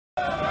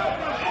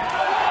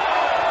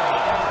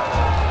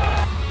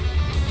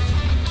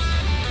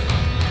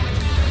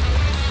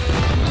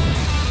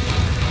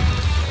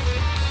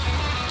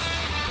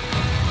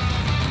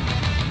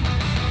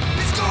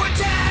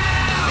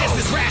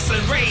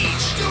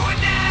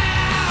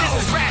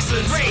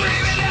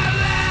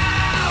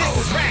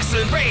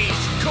Rasslin Rage.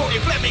 Cody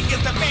Fleming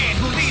is the man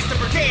who leads the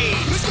brigade.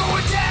 It's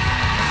going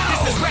down.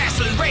 This is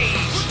Rasslin Rage.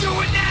 We'll do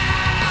it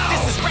now.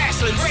 This is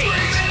Rasslin Rage.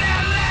 Scream it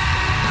out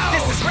loud.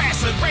 This is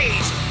Rasslin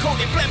Rage.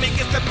 Cody Fleming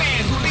is the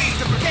man who leads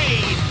the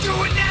brigade. Do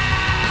it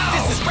now.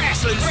 This is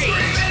Rasslin Rage.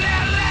 Scream it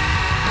out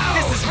loud.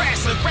 This is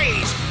Rasslin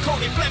Rage.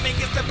 Cody Fleming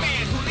is the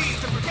man who leads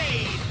the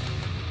brigade.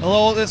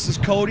 Hello, this is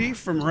Cody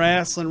from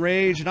Rasslin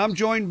Rage, and I'm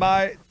joined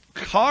by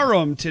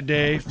Karam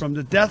today from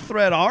the Death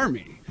Threat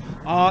Army.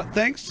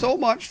 Thanks so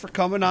much for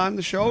coming on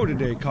the show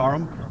today,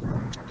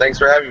 Karam. Thanks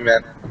for having me,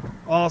 man.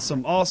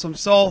 Awesome, awesome.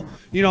 So,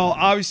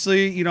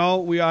 obviously,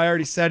 I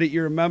already said it.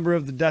 You're a member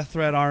of the Death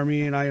Threat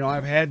Army, and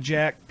I've had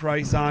Jack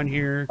Price on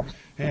here,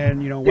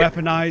 and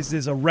Weaponized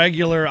is a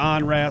regular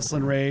on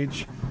Rasslin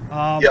Rage.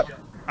 Yep.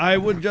 I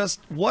would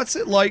what's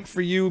it like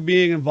for you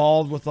being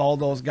involved with all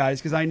those guys?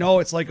 Because I know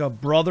it's like a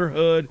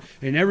brotherhood,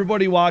 and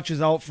everybody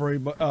watches out for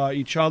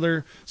each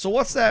other. So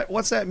what's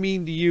that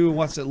mean to you, and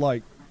what's it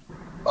like?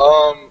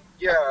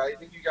 Yeah, I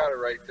think you got it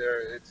right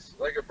there. It's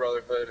like a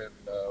brotherhood, and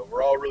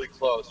we're all really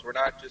close. We're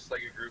not just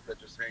like a group that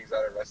just hangs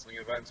out at wrestling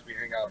events. We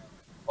hang out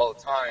all the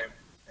time,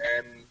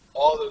 and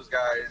all those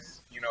guys,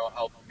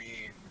 help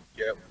me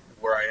get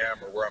where I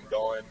am or where I'm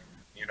going.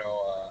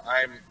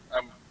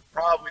 I'm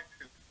probably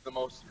the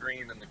most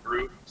green in the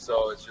group,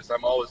 so it's just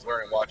I'm always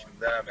learning, watching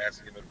them,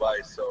 asking them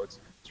advice. So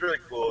it's really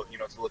cool,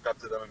 to look up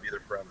to them and be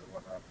their friends and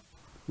whatnot.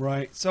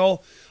 Right.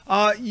 So,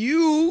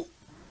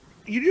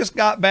 you just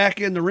got back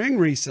in the ring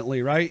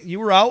recently, right? You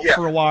were out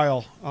for a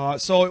while.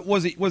 So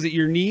was it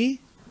your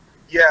knee?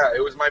 Yeah,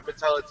 it was my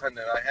patella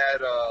tendon. I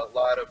had a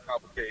lot of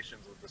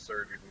complications with the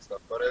surgeries and stuff,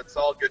 but it's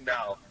all good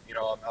now.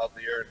 I'm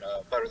healthier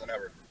and better than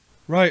ever.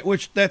 Right,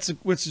 which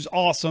is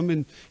awesome.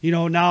 And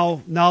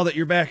now that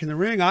you're back in the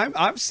ring,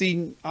 I've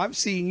seen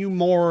you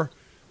more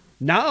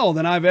now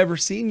than I've ever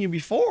seen you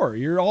before.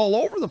 You're all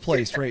over the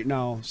place right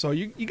now. So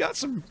you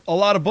got a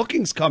lot of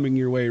bookings coming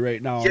your way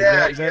right now.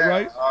 Yeah, is that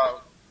right?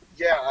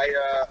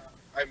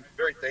 I'm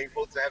very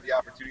thankful to have the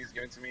opportunities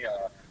given to me.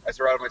 I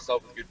surrounded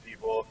myself with good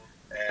people,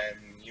 and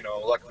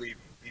luckily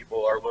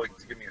people are willing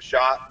to give me a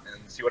shot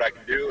and see what I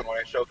can do. And when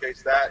I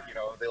showcase that,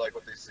 they like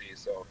what they see.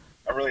 So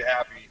I'm really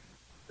happy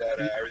that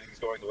everything's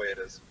going the way it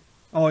is.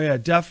 Oh yeah,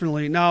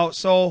 definitely. Now,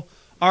 so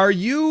are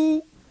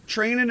you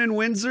training in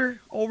Windsor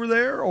over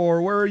there,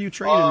 or where are you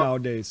training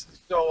nowadays?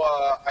 So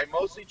I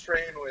mostly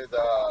train with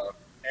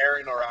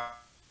Aaron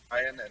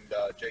Orion and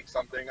Jake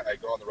something. I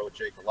go on the road with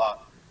Jake a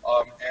lot.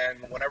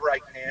 And whenever I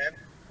can,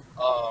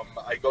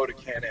 I go to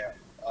Can-Am.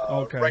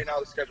 Okay. Right now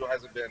the schedule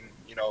hasn't been,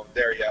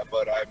 there yet,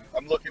 but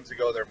I'm looking to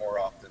go there more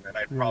often, and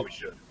I probably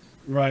should.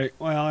 Right.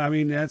 Well, I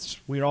mean,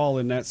 we're all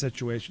in that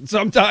situation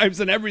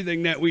sometimes in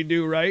everything that we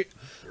do, right?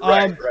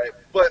 Right.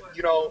 But,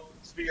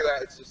 speaking of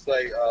that, it's just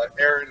like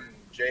Aaron and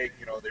Jake,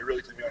 they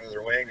really took me under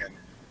their wing, and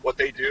what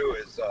they do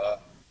is,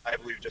 I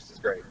believe, just as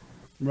great.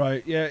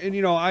 Right. Yeah. And,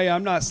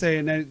 I'm not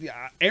saying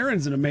that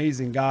Aaron's an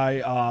amazing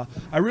guy.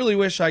 I really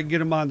wish I could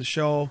get him on the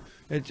show.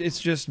 It's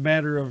just a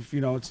matter of,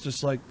 it's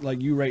just like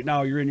you right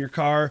now, you're in your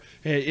car.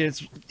 It's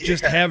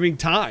just having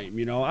time,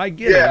 I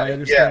get it. I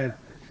understand.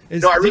 Yeah.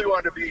 No, I really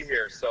wanted to be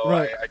here, so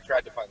right. I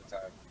tried to find the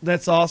time.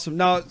 That's awesome.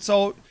 Now,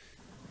 so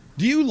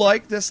do you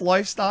like this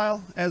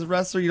lifestyle as a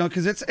wrestler?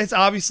 Because it's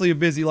obviously a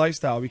busy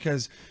lifestyle,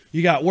 because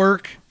you got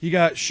work, you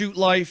got shoot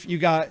life, you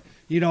got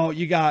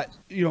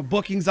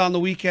bookings on the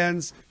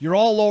weekends. You're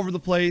all over the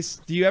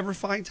place. Do you ever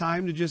find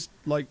time to just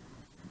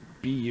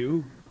be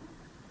you?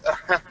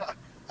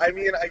 I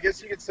mean, I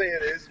guess you could say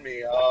it is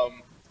me.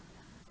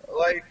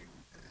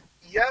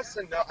 Yes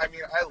and no. I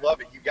mean, I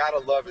love it. You gotta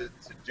love it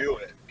to do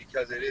it,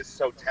 because it is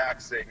so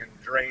taxing and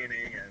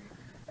draining, and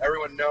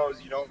everyone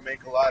knows you don't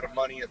make a lot of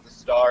money at the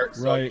start,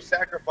 so right. you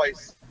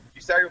sacrifice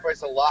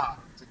a lot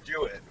to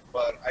do it.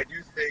 But I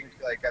do think,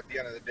 at the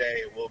end of the day,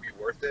 it will be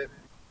worth it.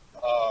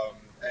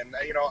 And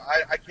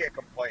I can't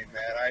complain,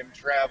 man. I'm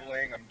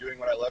traveling, I'm doing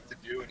what I love to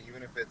do, and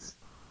even if it's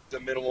the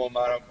minimal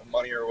amount of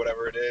money or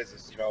whatever it is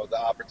the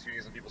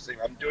opportunities and people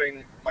seeing, I'm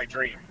doing my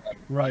dream.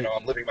 Right.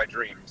 I'm living my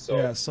dream. So,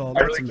 yeah, so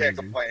I really can't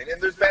complain.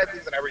 And there's bad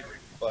things in everything,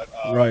 but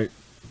right.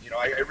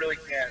 I really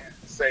can't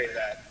say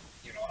that,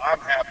 I'm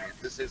happy.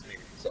 This is me.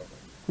 So.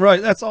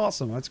 Right. That's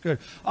awesome. That's good.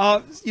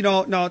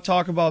 Now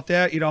talk about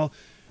that.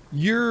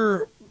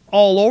 You're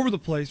all over the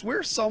place.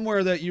 Where's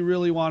somewhere that you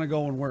really want to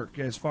go and work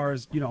as far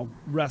as,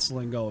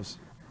 wrestling goes?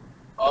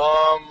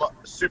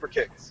 Super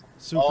Kicks.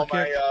 Super all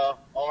Kicks.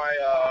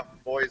 my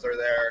boys are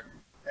there,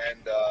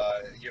 and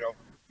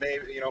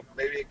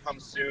maybe it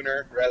comes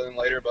sooner rather than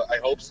later, but I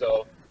hope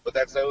so. But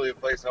that's definitely a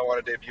place I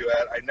want to debut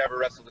at. I never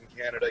wrestled in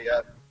Canada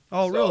yet.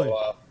 Oh, really?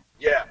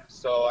 Yeah.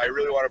 So I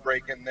really want to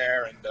break in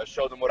there and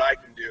show them what I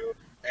can do.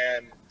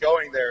 And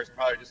going there is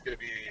probably just going to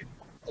be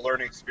a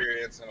learning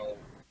experience and a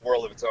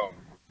world of its own.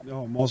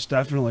 No, most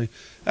definitely.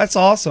 That's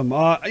awesome.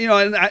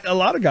 And a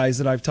lot of guys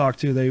that I've talked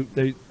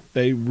to,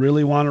 they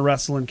really want to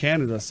wrestle in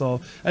Canada.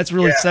 So that's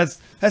really says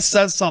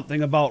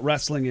something about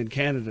wrestling in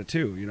Canada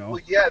too. Well,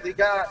 yeah, they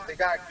got good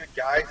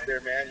guys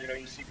there, man.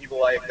 You see people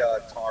like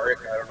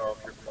Tarek. I don't know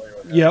if you're familiar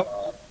with him. Yep.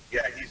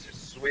 Yeah, he's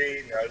just sweet.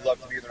 great. I'd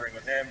love to be in the ring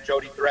with him.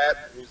 Jody Threat,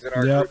 who's in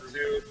our Yep. group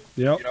too.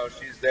 Yep. You know,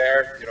 she's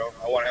there. You know,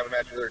 I want to have a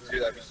match with her too.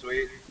 That'd be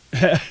sweet.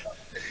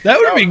 That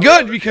would be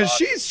good really because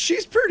awesome.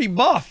 she's pretty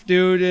buff,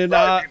 dude. And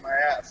Probably beat my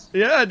ass.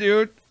 yeah,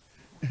 dude,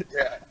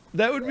 Yeah.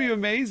 that would be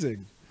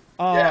amazing.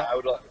 Yeah, I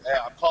would. Yeah,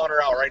 I'm calling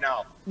her out right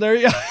now. There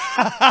you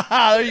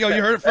there you go.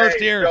 You heard it first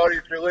hey, here. Jody,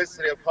 if you're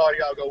listening, I'm calling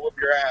you out. Go whoop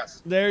your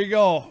ass. There you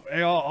go.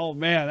 Hey, oh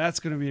man, that's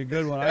going to be a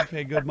good one. I'd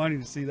pay good money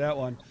to see that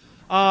one.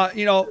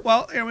 You know,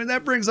 well, I mean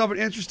that brings up an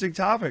interesting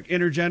topic: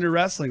 intergender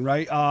wrestling,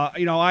 right?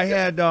 You know, I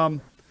had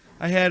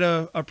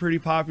a pretty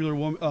popular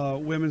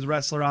women's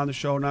wrestler on the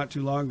show not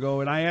too long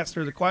ago, and I asked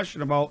her the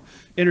question about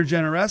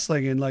intergender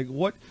wrestling and like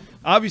what.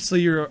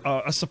 Obviously, you're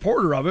a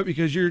supporter of it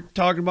because you're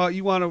talking about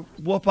you want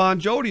to whoop on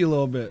Jody a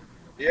little bit.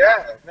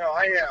 Yeah, no,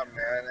 I am,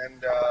 man,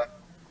 and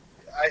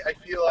I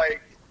feel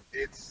like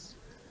it's.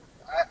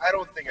 I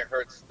don't think it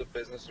hurts the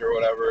business or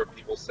whatever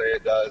people say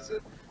it does.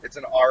 It's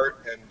an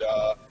art, and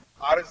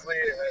honestly,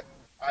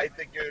 I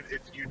think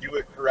if you do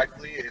it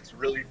correctly, it's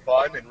really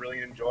fun and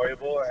really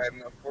enjoyable,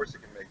 and of course,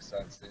 it can make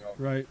sense. You know,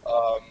 Right.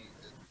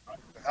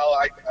 Hell,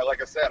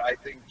 like I said, I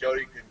think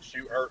Jody can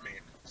hurt me.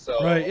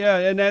 So Right. Yeah,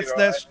 and that's you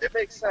know, that's it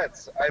makes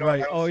sense. I don't,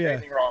 right. I don't Oh see yeah.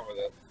 anything wrong with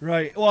it.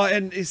 Right. Well,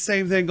 and the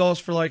same thing goes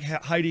for like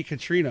Heidi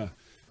Katrina.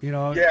 You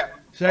know. Yeah.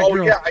 That Oh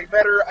girl- yeah, I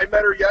met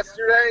her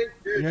yesterday.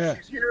 Dude, Yeah.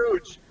 she's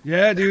huge.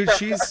 Yeah, dude,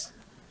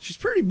 she's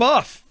pretty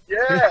buff.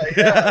 Yeah,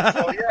 yeah.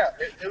 So yeah,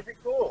 it would be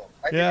cool.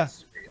 I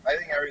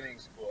think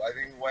everything's cool. I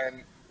think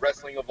when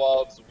wrestling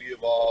evolves, we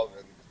evolve,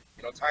 and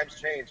you know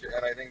times change,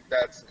 and I think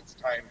it's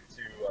time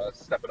to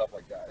step it up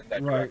like that in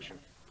that Right. direction.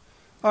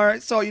 All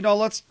right, so you know,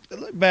 let's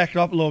back it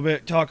up a little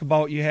bit. Talk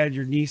about you had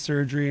your knee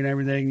surgery and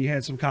everything. You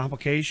had some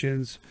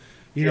complications.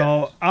 You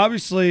know,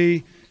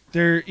 obviously,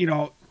 you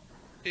know,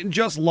 in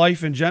just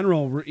life in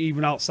general,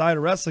 even outside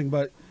of wrestling,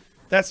 but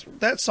that's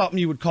something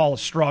you would call a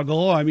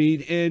struggle. I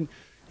mean, and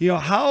you know,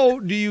 how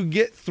do you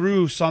get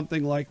through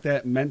something like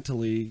that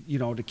mentally? You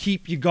know, to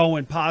keep you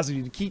going,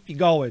 positive, to keep you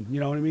going.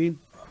 You know what I mean?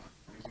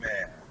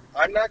 Man,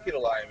 I'm not gonna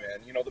lie,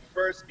 man. You know,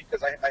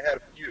 because I had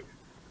a few.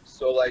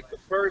 So like the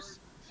first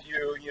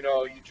few, you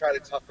know, you try to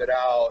tough it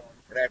out,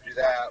 and after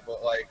that,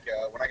 but like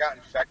when I got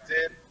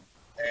infected,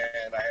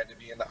 and I had to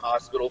be in the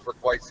hospital for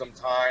quite some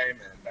time,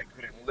 and I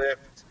couldn't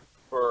lift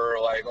for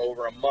like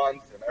over a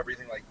month and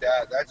everything like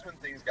that. That's when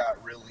things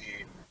got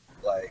really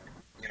like,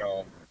 you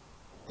know,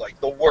 like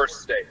the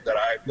worst state that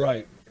I've been.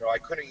 Right. You know, I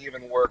couldn't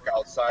even work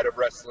outside of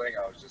wrestling.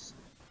 I was just,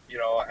 you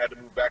know, I had to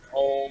move back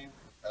home.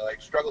 I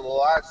like struggled a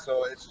lot.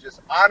 So it's just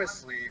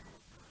honestly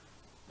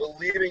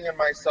believing in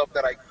myself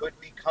that I could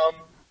become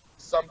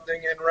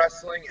something in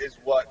wrestling is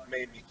what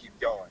made me keep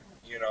going.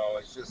 You know,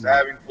 it's just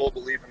having full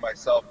belief in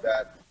myself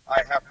that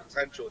I have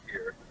potential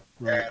here.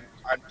 Right. And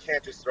I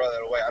can't just throw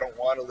that away. I don't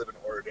want to live an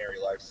ordinary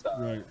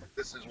lifestyle. Right.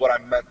 This is what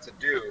I'm meant to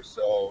do,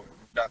 so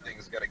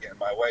nothing's going to get in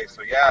my way.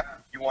 So, yeah,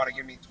 you want to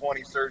give me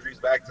 20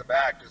 surgeries back to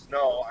back, just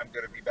know I'm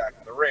going to be back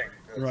in the ring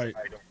because Right.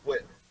 I don't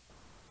quit.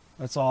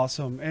 That's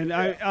awesome. And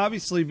I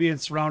obviously being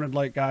surrounded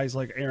like guys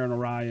like Aaron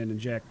Orion and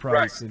Jack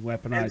Price and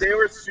Weaponized. And they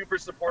were super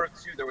supportive,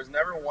 too. There was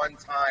never one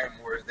time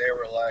where they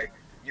were like,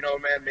 you know,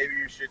 man, maybe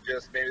this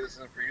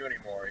isn't for you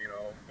anymore. You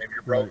know, maybe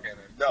you're broken. Right.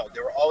 And no,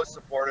 they were always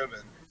supportive,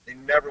 and they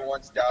never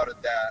once doubted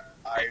that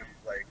I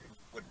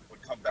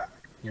would come back.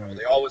 You know,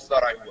 they always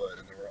thought I would,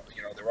 and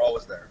they were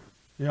always there.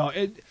 You know,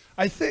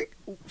 I think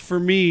for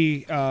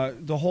me,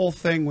 the whole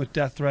thing with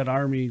Death Threat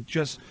Army,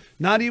 just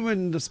not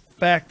even the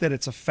fact that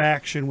it's a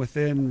faction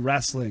within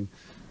wrestling.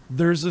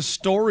 There's a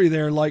story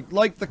there, like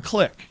the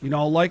Click, you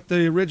know, like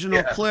the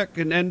original Click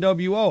and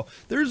NWO.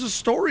 There's a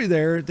story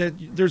there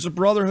that there's a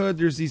brotherhood.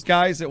 There's these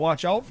guys that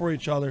watch out for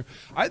each other.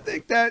 I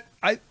think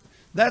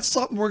that's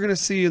something we're going to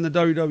see in the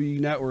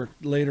WWE Network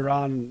later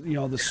on. You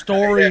know, the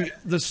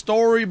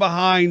story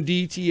behind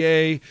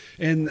DTA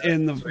and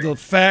the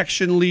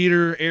faction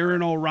leader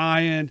Aaron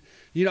Orion.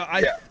 You know,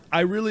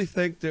 I really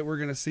think that we're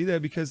going to see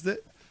that because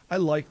I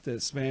like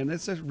this, man.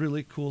 It's a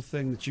really cool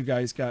thing that you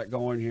guys got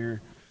going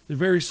here. They're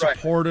very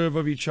supportive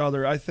of each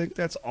other. I think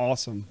that's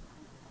awesome.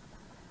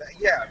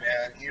 Yeah,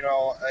 man. You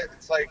know,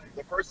 it's like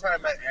the first time I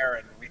met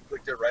Aaron, we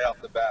clicked it right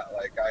off the bat.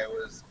 Like I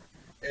was.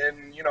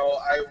 And, you know,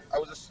 I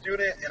was a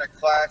student in a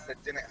class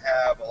that didn't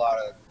have a lot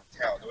of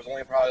talent. There was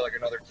only probably like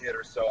another kid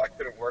or so. I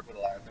couldn't work with a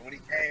lot. And when he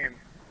came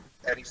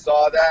and he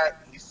saw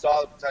that, he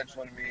saw the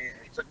potential in me,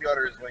 and he took me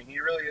under his wing. He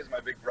really is my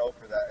big bro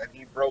for that. And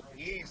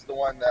he's the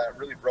one that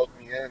really broke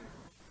me in,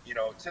 you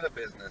know, to the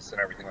business and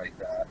everything like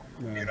that.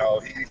 Yeah. You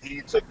know,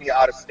 he took me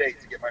out of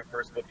state to get my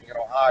first booking in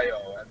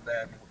Ohio. And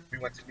then we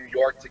went to New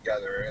York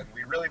together, and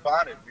we really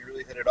bonded. We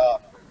really hit it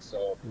off. And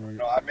so, you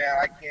know, man,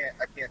 I can't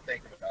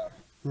thank him enough.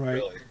 Right.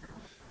 Really.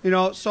 You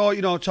know, so,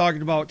 you know,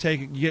 talking about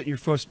getting your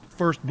first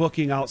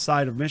booking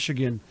outside of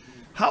Michigan,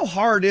 how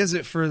hard is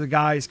it for the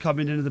guys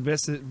coming into the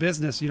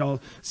business, you know,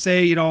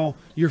 say, you know,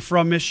 you're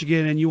from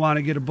Michigan and you want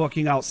to get a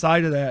booking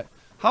outside of that.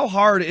 How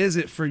hard is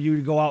it for you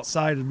to go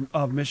outside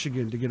of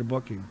Michigan to get a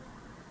booking?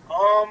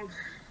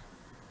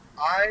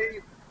 I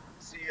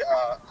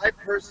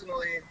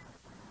personally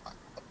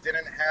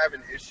didn't have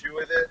an issue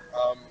with it.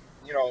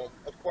 you know,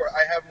 of course,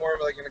 I have more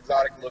of like an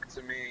exotic look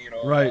to me. You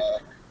know, Right.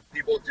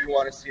 People do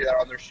want to see that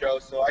on their show,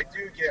 so I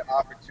do get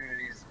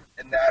opportunities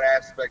in that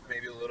aspect,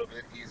 maybe a little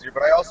bit easier.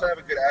 But I also have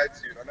a good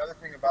attitude. Another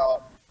thing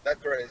about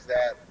that thread is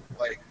that,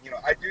 like, you know,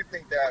 I do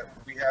think that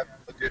we have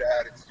a good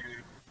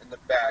attitude in the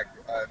back,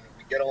 and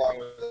we get along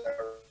with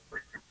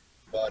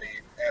everybody,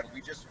 and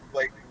we just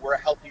like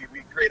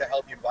we create a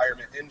healthy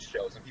environment in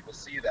shows, and people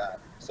see that.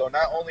 So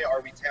not only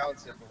are we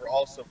talented, but we're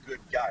also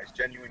good guys,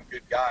 genuine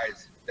good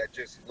guys that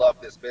just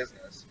love this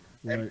business.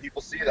 And Right.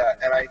 people see that,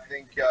 and I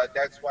think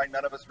that's why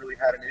none of us really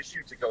had an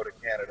issue to go to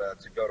Canada,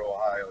 to go to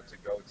Ohio, to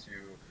go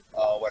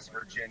to West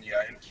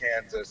Virginia and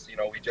Kansas. You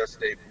know, we just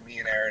stayed. Me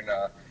and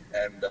Aaron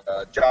and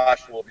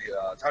Josh will be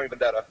Tommy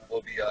Vendetta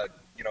will be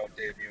you know,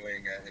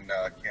 debuting in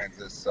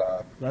Kansas.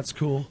 That's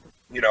cool.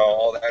 You know,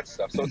 all that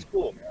stuff. So it's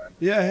cool, man.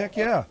 Yeah, heck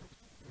yeah.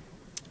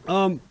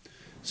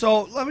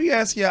 So let me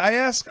ask you. I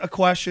ask a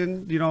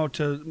question, you know,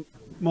 to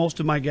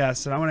most of my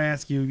guests, and I want to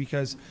ask you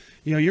because,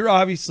 you know, you're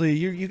obviously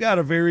you got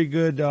a very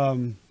good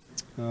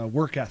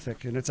work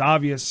ethic, and it's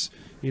obvious,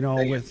 you know,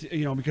 with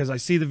you know, because I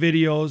see the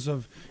videos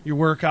of your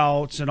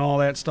workouts and all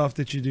that stuff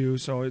that you do.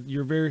 So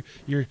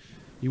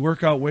you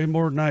work out way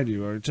more than I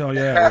do. I tell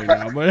you that right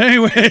now. But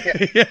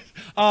anyway,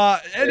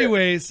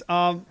 anyways,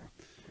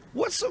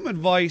 what's some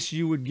advice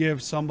you would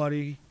give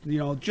somebody, you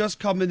know, just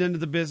coming into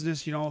the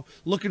business, you know,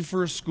 looking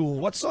for a school?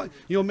 What's some,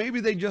 you know, maybe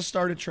they just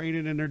started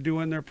training and they're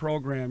doing their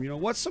program. You know,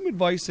 what's some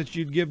advice that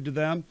you'd give to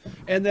them?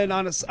 And then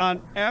on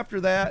after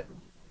that,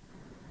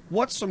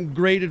 what's some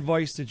great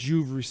advice that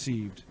you've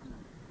received?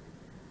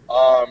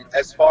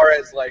 As far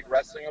as like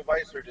wrestling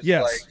advice, or just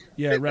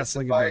like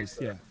wrestling advice.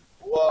 Yeah.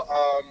 Well,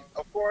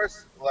 of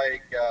course,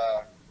 like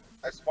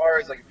as far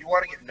as like if you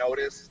want to get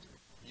noticed,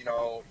 you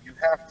know, you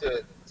have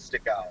to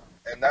stick out.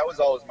 And that was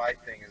always my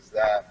thing, is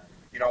that,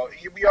 you know,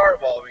 we are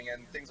evolving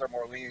and things are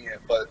more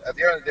lenient, but at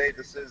the end of the day,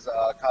 this is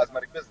a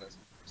cosmetic business.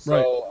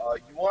 So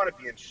you want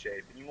to be in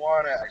shape, and you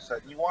want to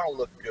exercise, and you want to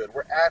look good.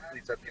 We're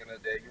athletes at the end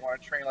of the day. You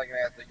want to train like an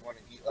athlete, you want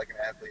to eat like an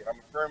athlete. I'm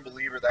a firm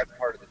believer that's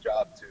part of the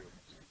job too,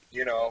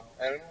 you know,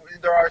 and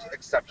there are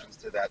exceptions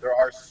to that. There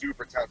are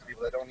super talented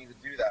people that don't need to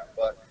do that,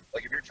 but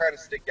like if you're trying to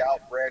stick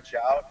out, branch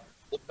out,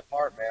 look the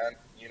part, man,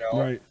 you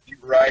know, eat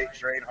right,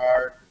 train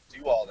hard,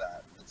 do all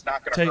that. It's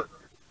not going to hurt.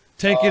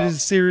 Take it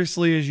as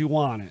seriously as you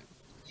want it.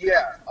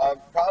 Yeah,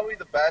 probably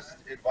the best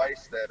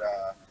advice that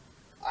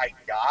I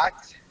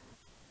got,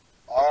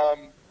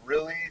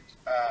 really,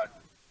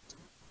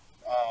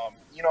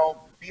 you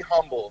know, be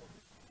humble,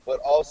 but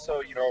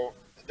also, you know,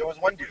 there was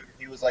one dude,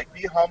 he was like,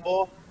 be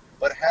humble,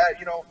 but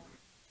you know,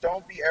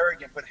 don't be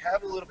arrogant, but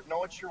have a little bit, know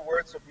what your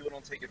worth so people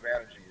don't take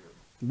advantage of you.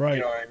 Right.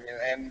 You know what I mean?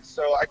 And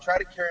so I try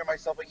to carry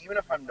myself, like, even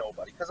if I'm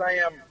nobody, because I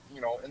am,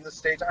 you know, in this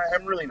stage,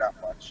 I'm really not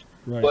much.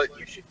 Right. But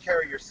you should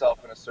carry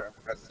yourself in a certain,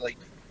 because, like,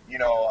 you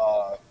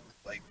know,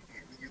 like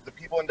the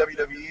people in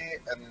WWE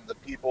and the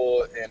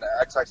people in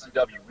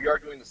XICW, we are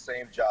doing the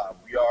same job.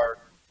 We are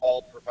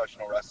all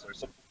professional wrestlers.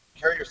 So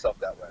carry yourself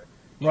that way.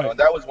 You know, and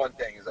that was one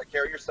thing, is like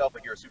carry yourself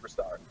like you're a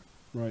superstar.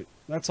 Right.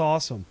 That's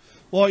awesome.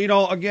 Well, you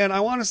know, again, I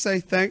want to say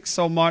thanks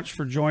so much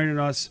for joining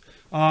us.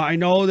 I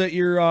know that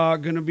you're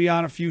going to be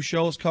on a few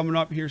shows coming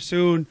up here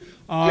soon.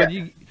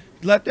 You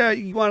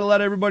want to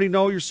let everybody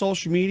know your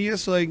social media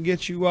so they can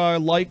get you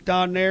liked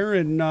on there,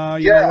 and you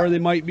know, where they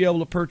might be able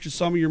to purchase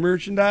some of your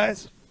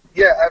merchandise?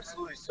 Yeah,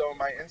 absolutely. So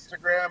my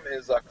Instagram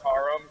is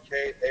Karam,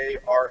 Karam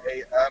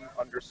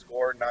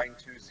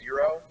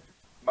 _920.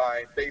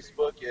 My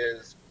Facebook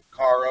is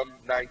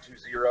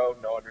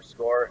Karam920, no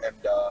underscore, and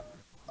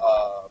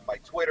my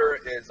Twitter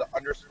is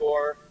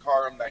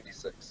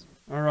 _Karam96.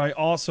 All right,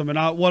 awesome.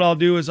 And what I'll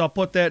do is I'll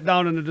put that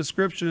down in the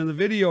description of the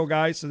video,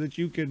 guys, so that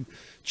you can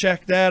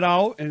check that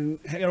out and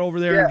head over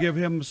there and give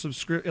him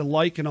a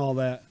like and all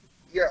that.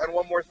 Yeah, and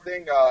one more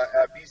thing,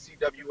 at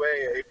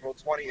BCWA, April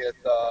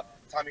 20th,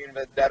 Tommy and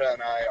Vendetta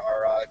and I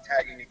are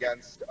tagging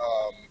against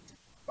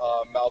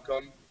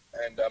Malcolm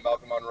and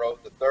Malcolm Monroe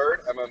the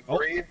third,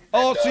 MM3.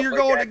 So you're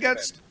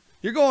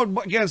going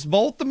against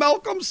both the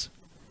Malcolms?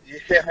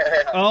 Yeah.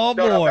 Oh,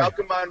 boy. No,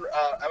 Malcolm on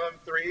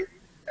MM3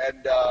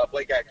 and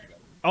Blake Acumen.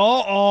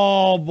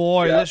 Oh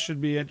boy, this should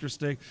be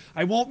interesting.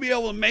 I won't be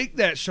able to make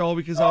that show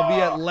because I'll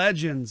be at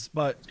Legends,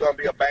 but it's gonna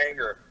be a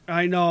banger.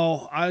 I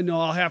know.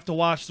 I'll have to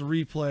watch the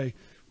replay,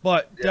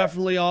 but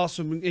definitely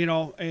awesome. You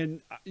know,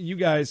 and you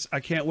guys, I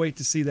can't wait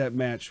to see that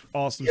match.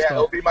 Awesome stuff.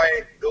 It'll be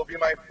my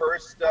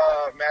first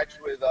match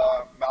with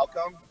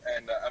Malcolm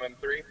and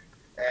MM3,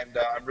 and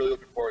I'm really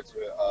looking forward to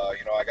it.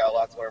 You know, I got a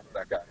lot to learn from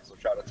that guy, so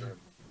shout out to him.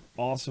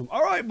 Awesome.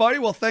 All right, buddy.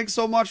 Well, thanks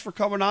so much for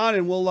coming on,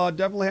 and we'll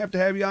definitely have to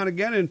have you on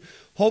again, and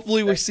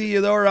hopefully we see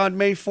you there on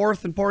May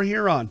 4th in Port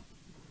Huron.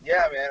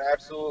 Yeah, man,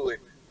 absolutely.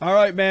 All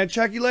right, man.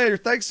 Check you later.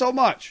 Thanks so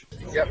much.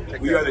 Yep.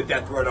 We are the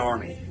Death Threat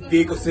Army.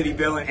 Vehicle City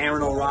villain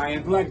Aaron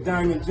O'Ryan. Black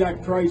Diamond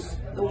Jack Price.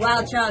 The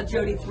Wild Child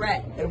Jody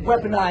Threat. And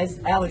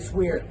Weaponized Alex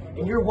Weir.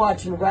 And you're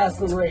watching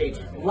Rasslin Rage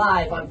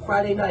live on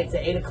Friday nights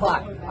at 8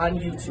 o'clock on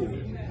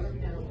YouTube.